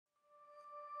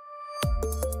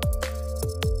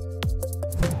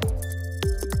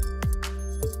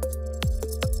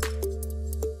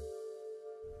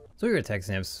So here at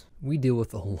TechSnips, we deal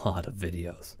with a lot of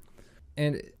videos.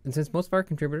 And since most of our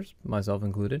contributors, myself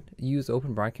included, use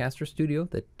Open Broadcaster Studio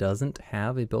that doesn't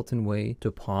have a built-in way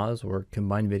to pause or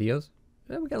combine videos,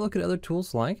 we gotta look at other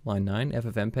tools like Line 9,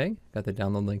 ffmpeg, got the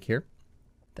download link here.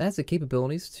 That has the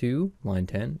capabilities to, Line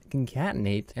 10,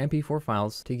 concatenate MP4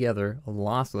 files together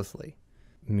losslessly,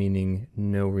 meaning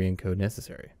no re-encode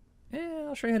necessary. And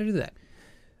I'll show you how to do that.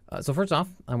 So first off,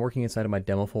 I'm working inside of my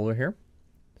demo folder here.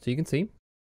 So you can see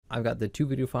I've got the two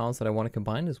video files that I want to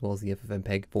combine, as well as the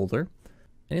ffmpeg folder.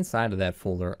 And inside of that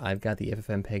folder, I've got the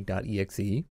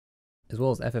ffmpeg.exe, as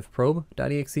well as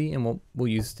ffprobe.exe, and we'll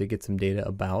use to get some data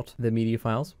about the media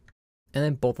files. And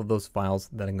then both of those files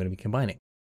that I'm going to be combining.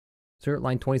 So here at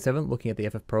line 27, looking at the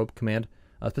ffprobe command,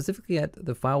 specifically at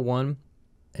the file 1,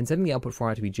 and setting the output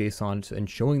format to be JSON and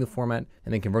showing the format,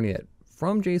 and then converting it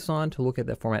from JSON to look at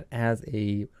that format as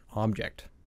a object.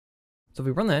 So if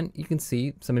we run that, you can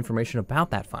see some information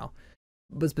about that file.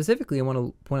 But specifically, I want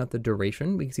to point out the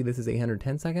duration. We can see this is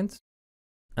 810 seconds.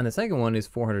 And the second one is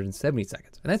 470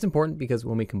 seconds. And that's important because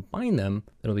when we combine them,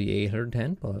 it'll be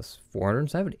 810 plus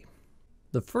 470.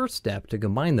 The first step to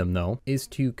combine them, though, is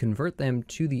to convert them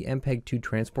to the MPEG-2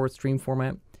 transport stream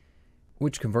format,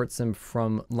 which converts them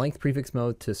from length prefix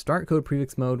mode to start code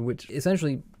prefix mode, which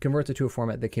essentially converts it to a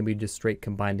format that can be just straight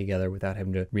combined together without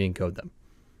having to re-encode them.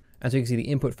 As you can see, the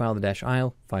input file, the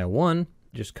 -il, file 1,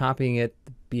 just copying it,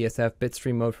 the BSF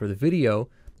bitstream mode for the video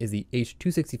is the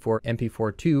H264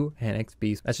 MP4 and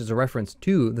XB. That's just a reference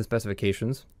to the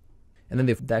specifications. And then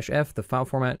the -f, the file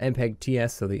format,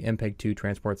 MPEG-TS, so the MPEG-2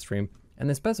 transport stream, and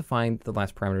then specifying the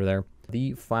last parameter there,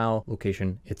 the file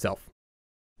location itself.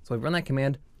 So we run that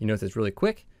command, you notice it's really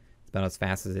quick. It's about as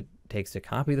fast as it takes to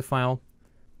copy the file.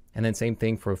 And then same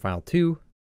thing for file 2.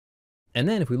 And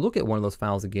then if we look at one of those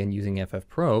files again using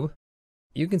ffprobe,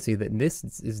 you can see that this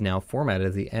is now formatted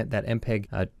as that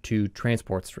MPEG-2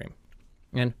 transport stream.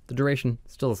 And the duration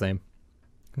is still the same.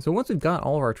 And so once we've got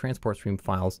all of our transport stream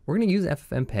files, we're going to use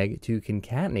ffmpeg to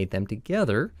concatenate them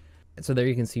together. So there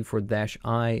you can see for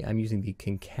 -i, I'm using the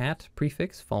concat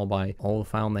prefix followed by all the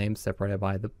file names separated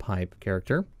by the pipe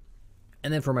character.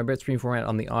 And then for my bitstream format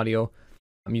on the audio,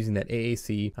 I'm using that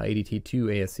AAC ADT2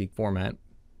 ASC format,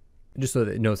 just so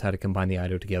that it knows how to combine the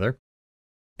audio together.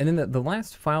 And then the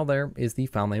last file there is the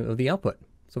file name of the output.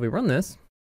 So if we run this,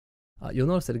 you'll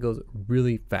notice that it goes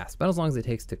really fast, about as long as it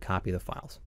takes to copy the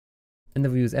files. And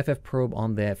then we use ffprobe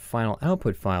on that final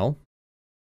output file,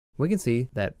 we can see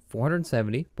that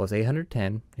 470 plus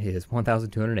 810 is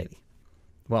 1280.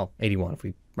 Well, 81 if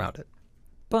we round it.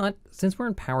 But since we're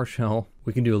in PowerShell,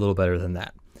 we can do a little better than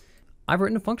that. I've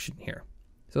written a function here.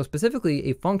 So specifically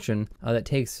a function that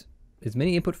takes as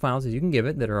many input files as you can give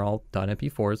it that are all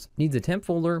 .mp4s, needs a temp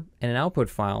folder and an output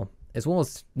file, as well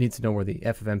as needs to know where the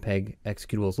ffmpeg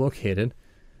executable is located.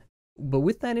 But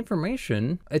with that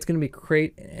information, it's going to be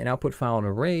create an output file, an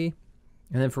array,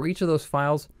 and then for each of those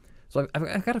files, so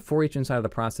I've got a for each inside of the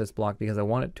process block because I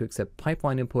want it to accept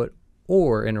pipeline input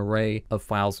or an array of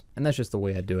files, and that's just the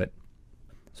way I do it.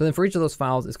 So then for each of those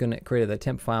files, it's going to create a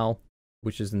temp file,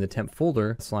 which is in the temp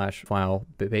folder /file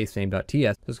base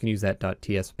name.ts. So it's going to use that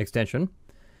 .ts extension.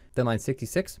 Then line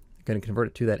 66, I'm going to convert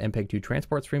it to that MPEG-2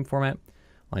 transport stream format.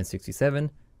 Line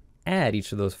 67, add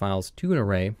each of those files to an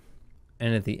array.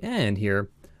 And at the end here,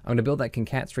 I'm going to build that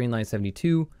concat string line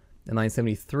 72 and line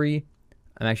 73.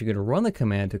 I'm actually going to run the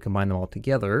command to combine them all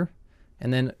together.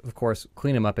 And then, of course,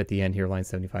 clean them up at the end here, line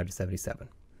 75 to 77.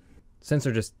 Since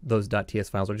they're just those .ts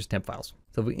files are just temp files.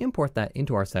 So if we import that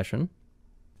into our session,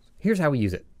 here's how we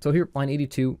use it. So here, line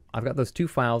 82, I've got those two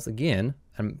files again.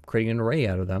 I'm creating an array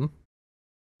out of them.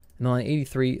 And then line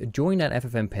 83, join that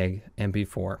ffmpeg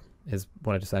MP4 is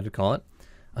what I decided to call it.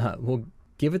 We'll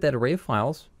give it that array of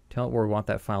files, tell it where we want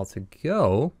that file to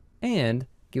go, and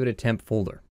give it a temp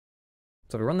folder.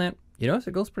 So if we run that, you notice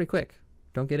it goes pretty quick.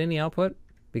 Don't get any output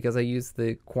because I use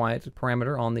the quiet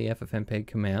parameter on the ffmpeg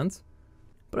commands.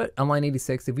 But on line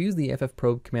 86, if we use the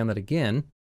ffprobe command that again,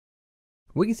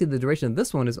 we can see the duration of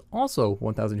this one is also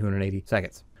 1280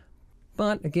 seconds.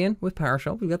 But again, with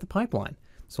PowerShell, we've got the pipeline.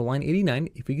 So line 89,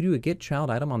 if we do a get child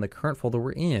item on the current folder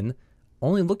we're in,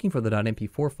 only looking for the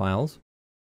 .mp4 files,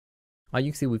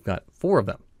 you can see we've got 4 of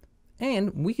them.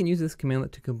 And we can use this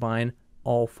command to combine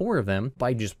all 4 of them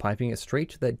by just piping it straight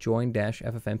to that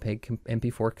join-ffmpeg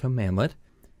MP4 commandlet.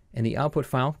 And the output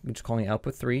file, we're just calling it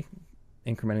output 3,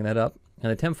 incrementing that up.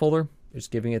 And the temp folder,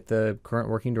 just giving it the current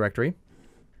working directory.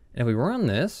 And if we run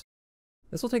this,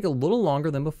 this will take a little longer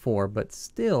than before, but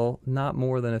still not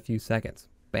more than a few seconds.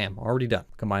 Bam, already done.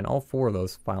 Combine all 4 of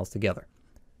those files together.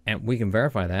 And we can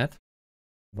verify that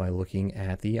by looking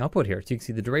at the output here. So you can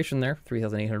see the duration there,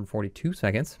 3,842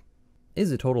 seconds, is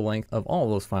the total length of all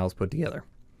those files put together.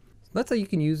 So that's how you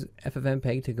can use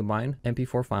ffmpeg to combine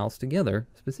MP4 files together,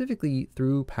 specifically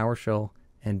through PowerShell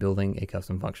and building a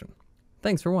custom function.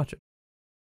 Thanks for watching.